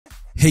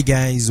Hey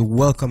guys,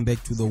 welcome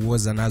back to the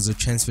Wazanazo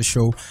Transfer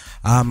Show.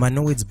 I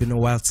know it's been a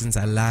while since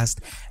I last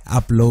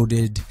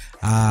uploaded,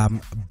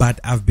 but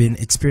I've been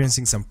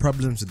experiencing some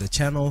problems with the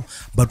channel,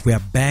 but we are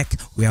back,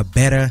 we are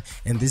better,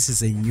 and this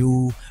is a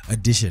new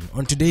edition.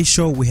 On today's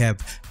show, we have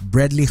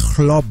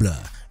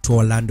Grobler to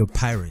Orlando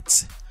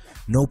Pirates,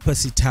 no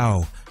Percy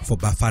for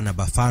Bafana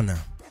Bafana,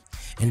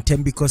 and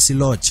Thembinkosi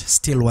Lorch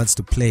still wants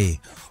to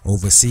play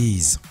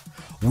overseas.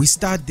 We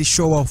start the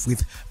show off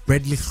with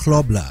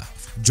Grobler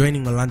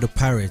joining Orlando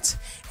Pirates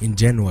in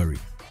January.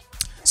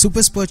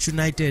 SuperSport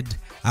United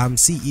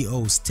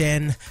CEO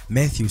Stan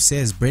Matthews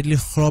says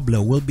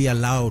Grobler will be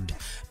allowed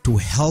to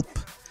help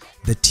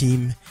the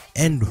team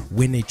and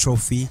win a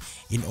trophy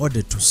in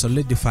order to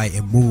solidify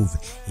a move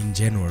in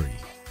January.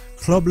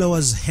 Grobler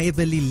was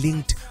heavily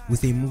linked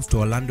with a move to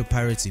Orlando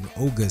Pirates in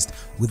August,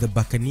 with the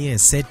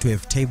Buccaneers said to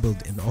have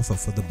tabled an offer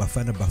for the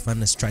Bafana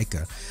Bafana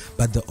striker,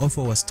 but the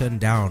offer was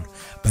turned down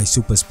by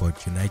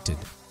SuperSport United.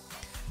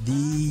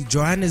 The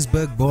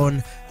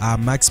Johannesburg-born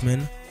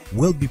marksman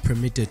will be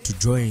permitted to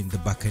join the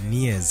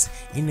Buccaneers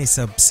in a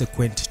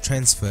subsequent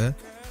transfer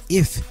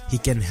if he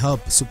can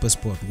help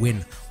SuperSport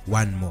win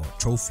one more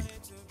trophy.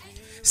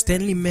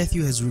 Stanley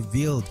Matthew has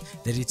revealed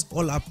that it's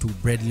all up to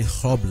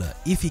Grobler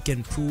if he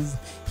can prove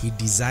he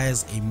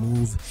desires a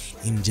move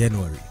in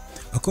January.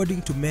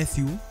 According to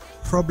Matthew,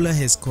 Grobler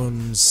has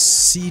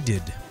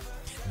conceded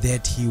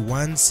that he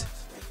wants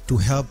to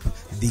help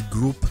the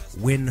group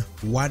win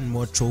one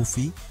more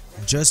trophy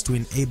just to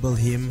enable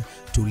him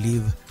to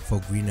live for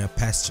greener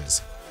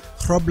pastures.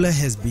 Grobler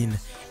has been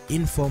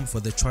in form for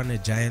the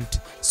Tshwane Giant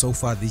so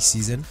far this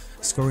season,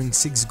 scoring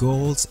 6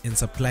 goals and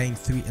supplying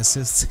 3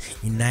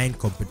 assists in 9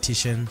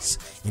 competitions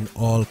in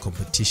all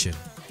competition.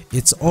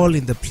 It's all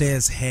in the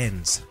player's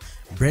hands.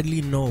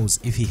 Bradley knows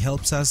if he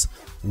helps us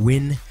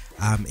win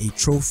a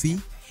trophy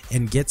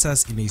and gets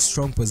us in a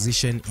strong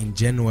position in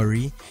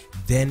January,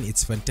 then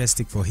it's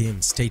fantastic for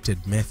him, stated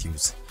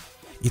Matthews.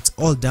 It's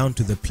all down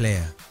to the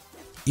player.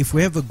 If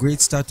we have a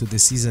great start to the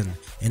season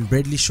and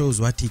Bradley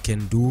shows what he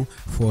can do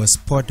for a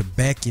spot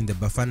back in the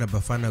Bafana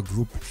Bafana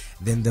group,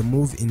 then the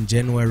move in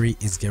January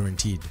is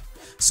guaranteed.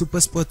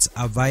 SuperSports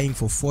are vying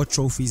for 4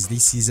 trophies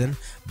this season,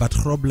 but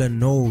Grobler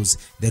knows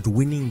that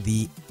winning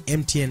the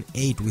MTN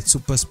 8 with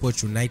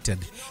SuperSport United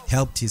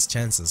helped his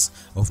chances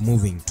of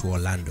moving to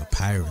Orlando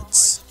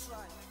Pirates.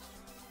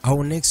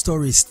 Our next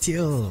story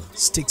still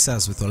sticks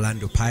us with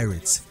Orlando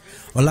Pirates.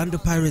 Orlando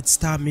Pirates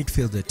star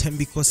midfielder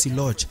Thembinkosi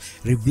Lorch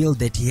revealed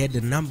that he had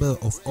a number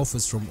of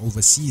offers from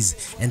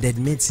overseas and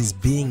admits his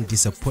being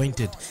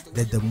disappointed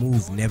that the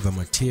move never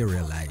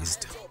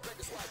materialized.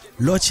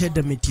 Lorch had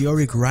a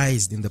meteoric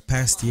rise in the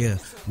past year,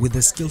 with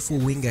the skillful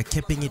winger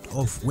capping it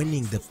off,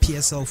 winning the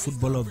PSL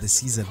Footballer of the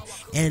Season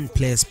and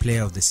Players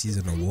Player of the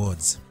Season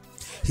awards.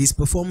 His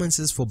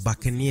performances for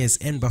Buccaneers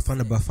and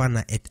Bafana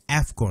Bafana at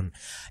AFCON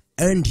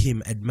earned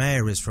him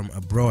admirers from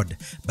abroad,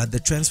 but the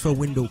transfer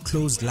window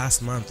closed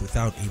last month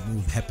without a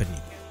move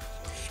happening.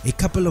 A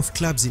couple of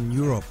clubs in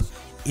Europe,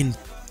 in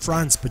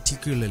France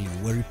particularly,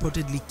 were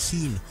reportedly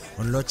keen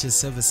on Lorch's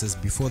services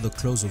before the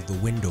close of the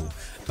window,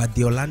 but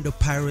the Orlando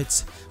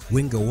Pirates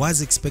winger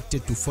was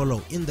expected to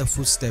follow in the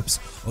footsteps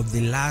of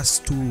the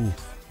last 2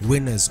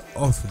 winners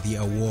of the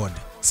award,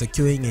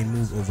 securing a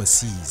move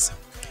overseas.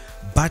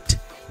 But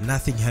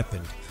nothing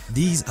happened.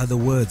 These are the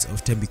words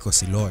of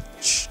Thembinkosi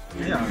Lorch.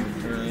 Yeah,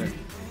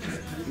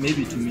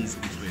 maybe to me it's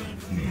different.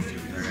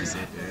 Like I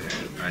said,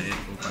 I had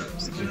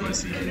offers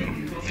overseas,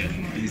 and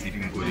things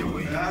didn't go the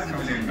way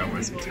I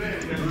was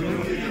expecting.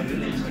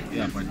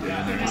 Yeah, but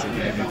like I said,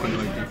 I have a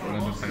contract with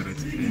Orlando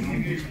Pirates,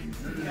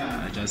 and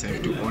I just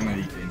have to honor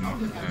it,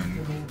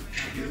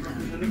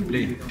 and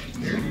play and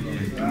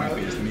do my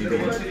best. Maybe the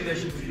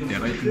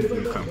right move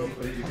will come.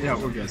 Yeah,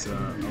 obviously, I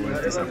was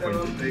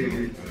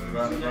disappointed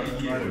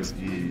because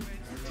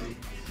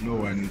no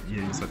one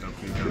here in South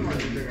Africa,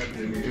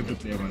 every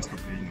player wants to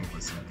play in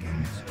overseas,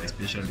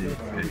 especially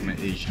at my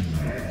age. So,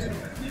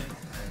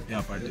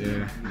 yeah, but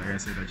like I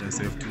said, I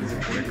just have to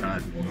work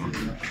hard,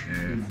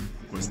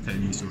 because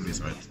timing is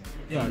always right.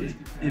 Yeah,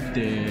 if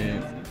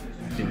the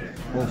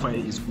offer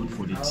is good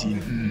for the team,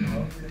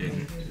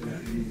 then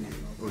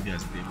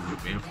obviously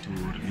we have to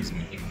release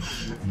me.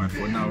 But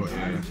for now,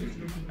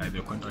 I have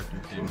a contract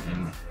with them,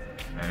 and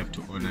I have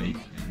to honor it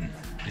and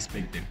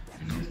respect them.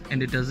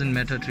 And it doesn't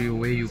matter to you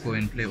where you go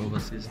and play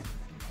overseas?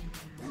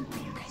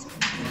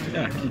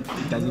 Yeah,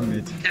 it doesn't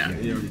matter.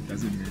 Yeah, it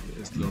doesn't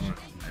matter as long as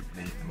I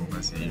play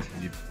overseas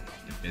with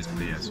the best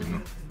players,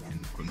 and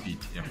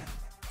compete. Yeah.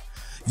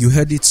 You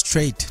heard it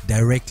straight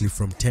directly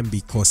from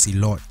Thembinkosi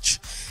Lorch.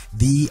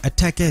 The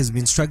attacker has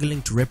been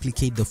struggling to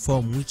replicate the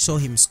form which saw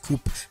him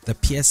scoop the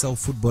PSL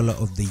Footballer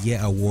of the Year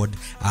award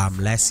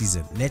last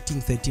season,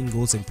 netting 13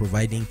 goals and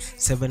providing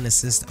 7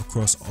 assists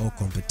across all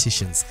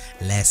competitions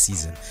last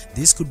season.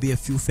 This could be a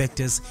few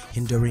factors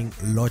hindering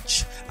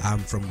Lorch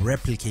from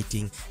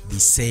replicating the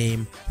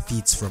same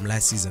feats from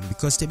last season,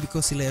 because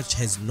Thembinkosi Lorch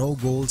has no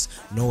goals,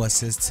 no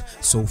assists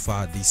so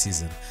far this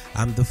season.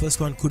 The first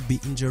one could be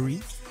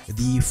injury.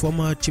 The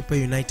former Chippa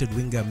United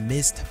winger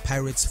missed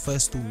Pirates'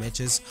 first 2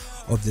 matches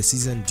of the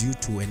season due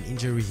to an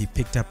injury he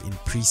picked up in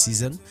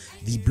pre-season.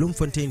 The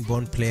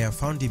Bloemfontein-born player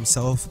found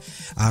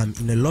himself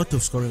in a lot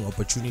of scoring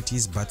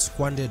opportunities but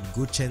squandered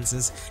good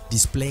chances,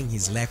 displaying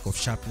his lack of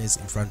sharpness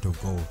in front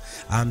of goal.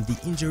 The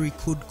injury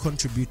could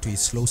contribute to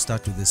his slow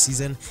start to the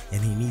season,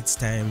 and he needs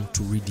time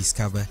to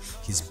rediscover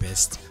his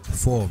best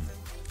form.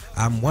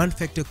 One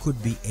factor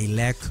could be a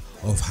lack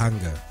of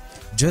hunger.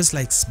 Just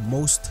like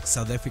most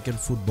South African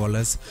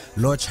footballers,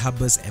 Lorch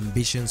harbors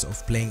ambitions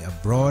of playing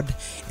abroad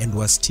and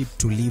was tipped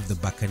to leave the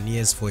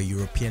Buccaneers for a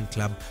European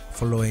club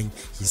following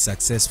his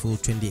successful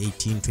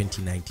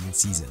 2018-2019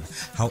 season.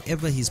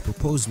 However, his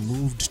proposed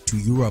move to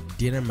Europe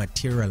didn't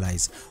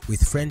materialize,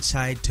 with French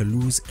side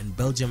Toulouse and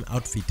Belgium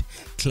outfit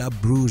Club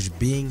Brugge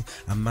being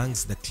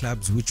amongst the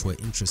clubs which were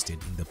interested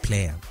in the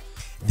player.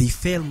 The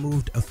failed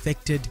move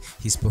affected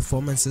his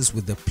performances,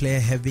 with the player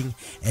having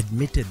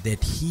admitted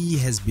that he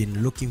has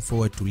been looking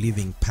forward to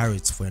leaving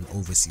Pirates for an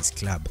overseas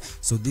club.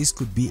 So this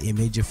could be a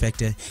major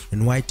factor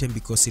in why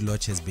Thembinkosi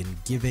Lorch has been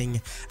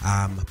giving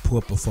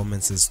poor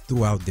performances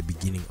throughout the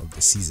beginning of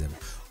the season.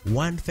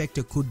 One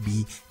factor could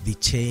be the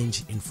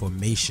change in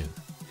formation.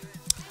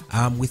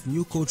 With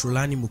new coach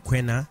Rulani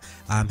Mukwena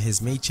has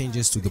made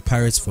changes to the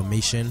Pirates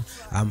formation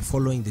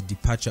following the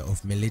departure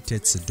of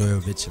Militet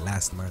Sedojovic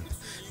last month.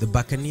 The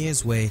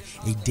Buccaneers were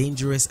a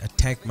dangerous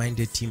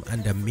attack-minded team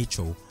under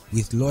Mitchell,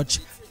 with Lorch,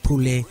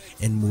 Pule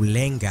and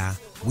Mulenga,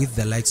 with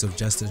the likes of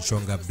Justin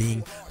Shonga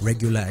being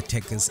regular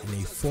attackers in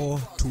a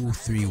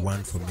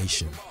 4-2-3-1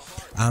 formation.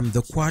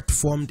 The quad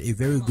formed a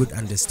very good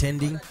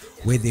understanding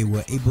where they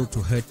were able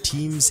to hurt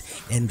teams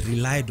and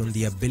relied on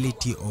the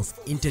ability of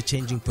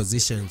interchanging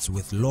positions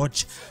with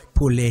Lorch,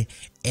 Pule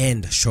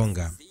and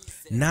Shonga.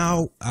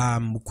 Now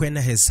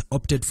Mukwena has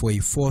opted for a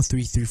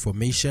 4-3-3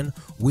 formation,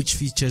 which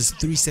features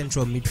 3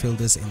 central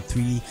midfielders and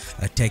 3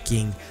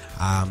 attacking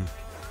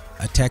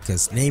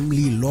attackers,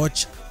 namely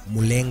Lorch,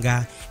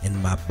 Mulenga and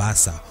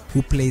Mabasa,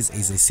 who plays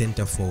as a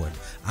center forward.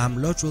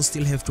 Lorch will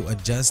still have to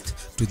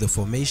adjust to the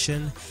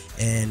formation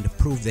and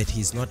prove that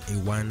he's not a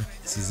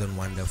one-season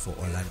wonder for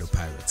Orlando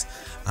Pirates.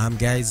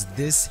 Guys,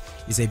 this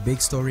is a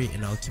big story,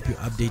 and I'll keep you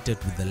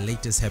updated with the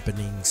latest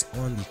happenings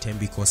on the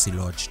Thembinkosi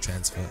Lorch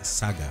transfer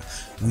saga.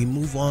 We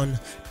move on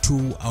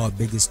to our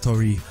biggest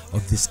story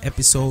of this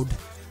episode.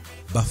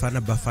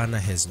 Bafana Bafana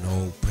has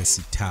no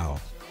Percy.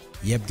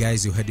 Yep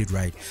guys, you heard it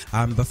right.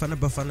 Bafana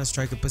Bafana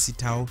striker Percy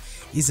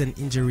is an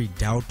injury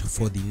doubt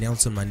for the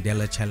Nelson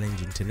Mandela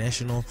Challenge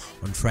International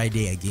on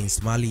Friday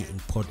against Mali in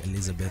Port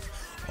Elizabeth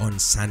on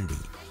Sunday.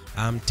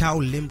 Tau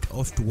limped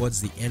off towards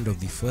the end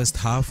of the first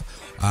half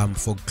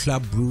for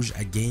Club Brugge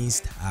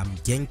against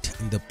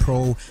Genk in the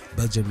Pro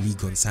Belgium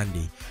League on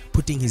Sunday,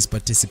 putting his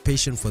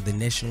participation for the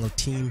national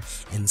team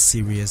in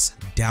serious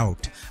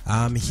doubt.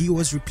 He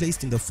was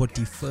replaced in the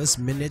 41st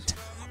minute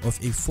of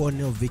a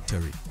 4-0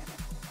 victory.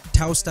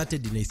 Tau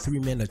started in a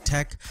 3-man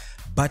attack,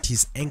 but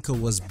his ankle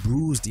was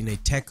bruised in a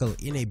tackle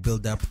in a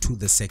build-up to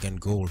the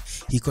second goal.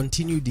 He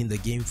continued in the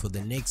game for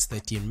the next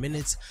 13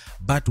 minutes,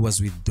 but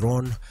was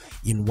withdrawn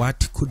in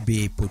what could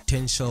be a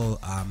potential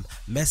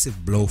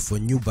massive blow for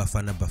new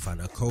Bafana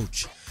Bafana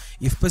coach.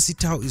 If Percy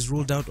is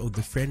ruled out of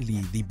the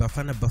friendly, the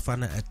Bafana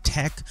Bafana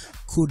attack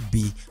could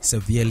be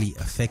severely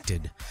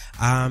affected.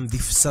 The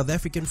South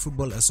African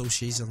Football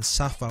Association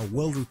SAFA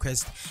will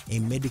request a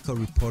medical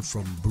report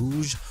from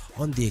Brugge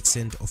on the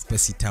extent of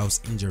Percy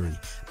injury,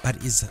 but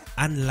it's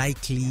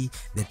unlikely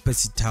that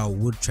Percy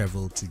would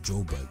travel to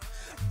Joburg.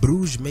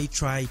 Brugge may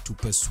try to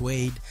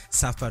persuade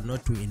SAFA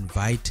not to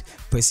invite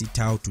Percy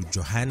to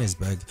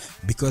Johannesburg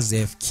because they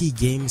have key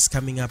games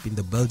coming up in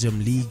the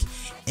Belgium League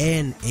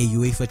and a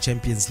UEFA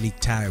Champions League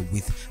tie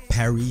with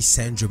Paris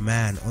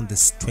Saint-Germain on the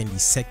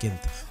 22nd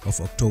of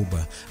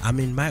October.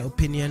 In my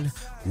opinion,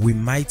 we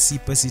might see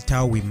Percy,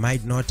 we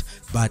might not,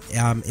 but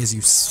as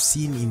you've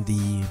seen in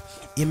the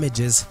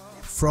images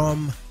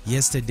from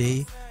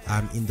yesterday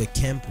in the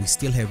camp, we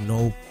still have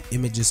no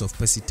images of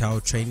Percy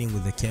training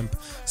with the camp,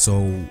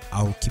 so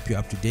I'll keep you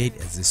up to date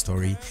as the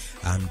story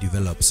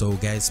develops. So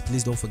guys,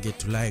 please don't forget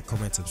to like,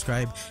 comment,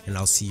 subscribe, and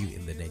I'll see you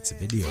in the next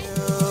video.